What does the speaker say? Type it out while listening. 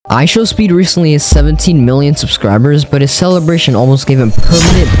IShowSpeed recently has 17 million subscribers, but his celebration almost gave him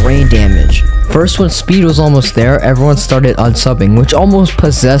permanent brain damage. First, when Speed was almost there, everyone started unsubbing, which almost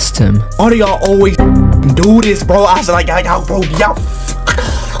possessed him. All of y'all always do this, bro. I was like, y'all, bro, y'all.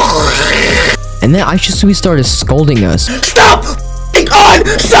 And then IShowSpeed started scolding us. Stop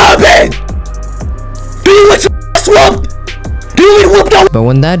unsubbing! Do you want your ass whooped? Do you want whooped up? But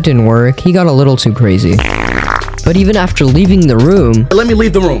when that didn't work, he got a little too crazy. But even after leaving the room, Let me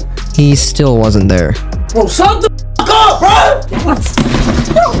leave the room. he still wasn't there. Bro, shut the up, bro!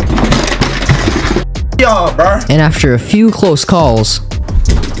 Y'all, bro. And after a few close calls,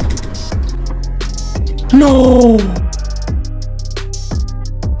 No!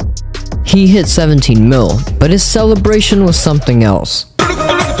 he hit 17 mil, but his celebration was something else.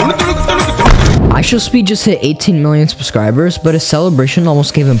 IShowSpeed just hit 18 million subscribers, but his celebration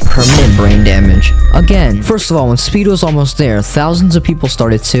almost gave him permanent brain damage. Again, first of all, when Speed was almost there, thousands of people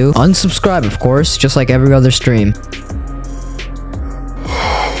started to unsubscribe, of course, just like every other stream.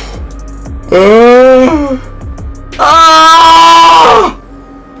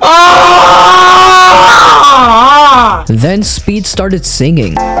 Then Speed started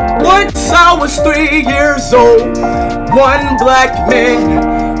singing. Once I was 3 years old, one black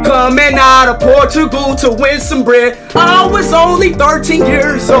man coming out of Portugal to win some bread. I was only 13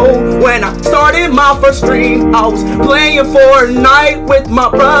 years old when I started my first stream. I was playing Fortnite with my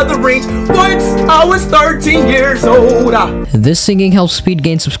brother Reach. Once I was 13 years old. This singing helped Speed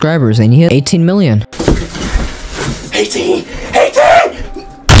gain subscribers, and he hit 18 million. 18!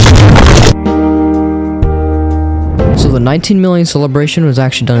 So the 19 million celebration was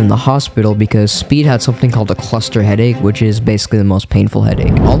actually done in the hospital because Speed had something called a cluster headache, which is basically the most painful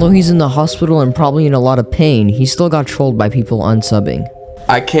headache. Although he's in the hospital and probably in a lot of pain, he still got trolled by people unsubbing.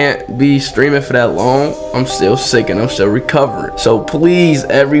 I can't be streaming for that long. I'm still sick and I'm still recovering. So please,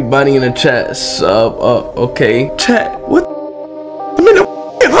 everybody in the chat, sub up, okay? Chat, what? I'm in the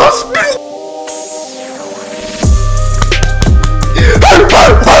hospital.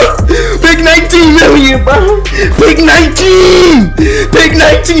 Big 19 million, bro. Big 19. Big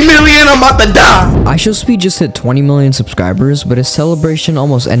 19 million. I'm about to die. IShowSpeed just hit 20 million subscribers, but his celebration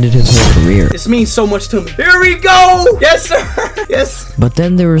almost ended his whole career. This means so much to me. Here we go. Yes, sir. Yes. But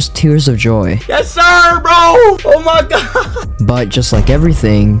then there was tears of joy. Yes, sir, bro. Oh my God. But just like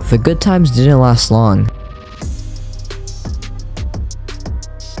everything, the good times didn't last long.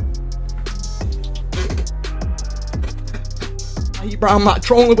 Bro, I'm not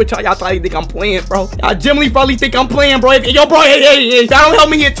trolling with y'all. Y'all probably think I'm playing, bro. Y'all generally probably think I'm playing, bro. Yo, bro, hey. Y'all don't help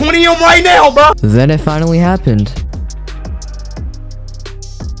me hit 20 of them right now, bro. Then it finally happened.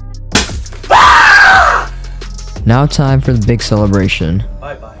 Now time for the big celebration.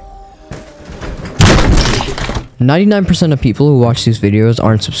 Bye-bye. 99% of people who watch these videos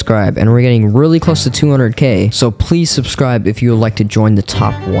aren't subscribed, and we're getting really close to 200k, so please subscribe if you would like to join the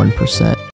top 1%.